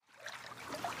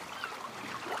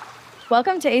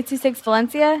Welcome to 826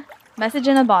 Valencia, message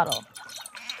in a bottle.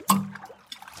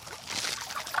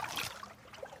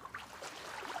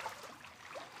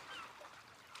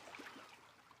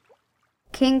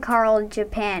 King Carl,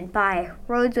 Japan, by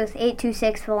Rhodes with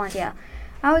 826 Valencia.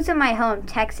 I was in my home,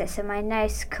 Texas, in my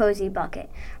nice, cozy bucket.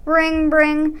 Bring,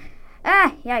 bring.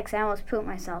 Ah, yikes, I almost pooped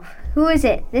myself. Who is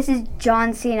it? This is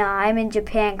John Cena. I'm in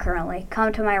Japan currently.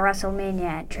 Come to my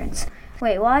WrestleMania entrance.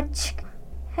 Wait, what?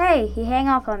 Hey, he hang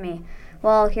up on me.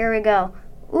 Well, here we go.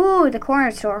 Ooh, the corner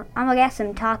store. I'm gonna get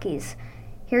some Takis.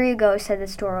 Here you go, said the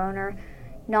store owner.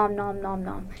 Nom, nom, nom,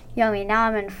 nom. Yummy, now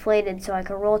I'm inflated so I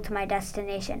can roll to my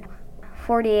destination.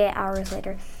 48 hours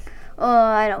later. Oh,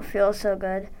 I don't feel so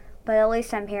good. But at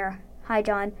least I'm here. Hi,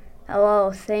 John.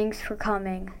 Hello, thanks for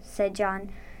coming, said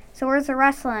John. So where's the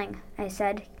wrestling? I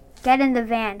said. Get in the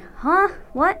van. Huh?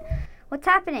 What? What's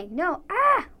happening? No.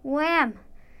 Ah! Wham!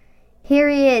 Here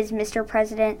he is, Mr.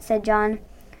 President, said John.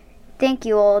 Thank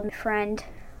you, old friend.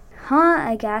 Huh?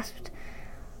 I gasped.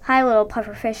 Hi, little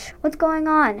pufferfish. What's going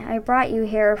on? I brought you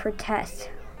here for tests.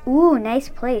 Ooh, nice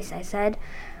place, I said.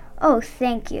 Oh,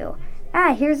 thank you.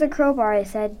 Ah, here's a crowbar, I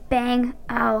said. Bang.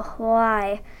 Ow,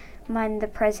 why? Moaned the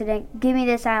president. Give me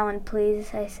this island,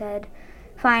 please, I said.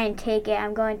 Fine, take it.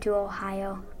 I'm going to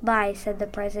Ohio. Bye, said the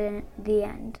president. The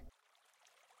end.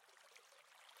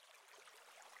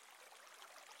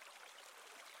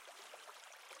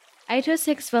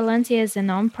 I26 Valencia is a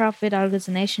non-profit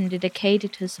organization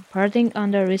dedicated to supporting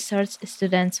under-researched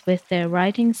students with their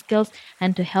writing skills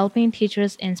and to helping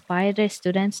teachers inspire their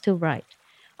students to write.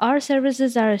 Our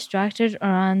services are structured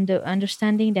around the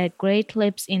understanding that great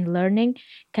leaps in learning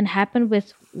can happen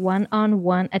with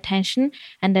one-on-one attention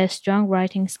and that strong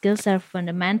writing skills are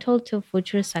fundamental to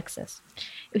future success.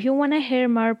 If you want to hear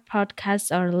more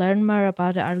podcasts or learn more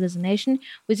about the organization,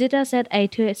 visit us at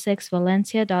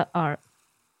 826valencia.org.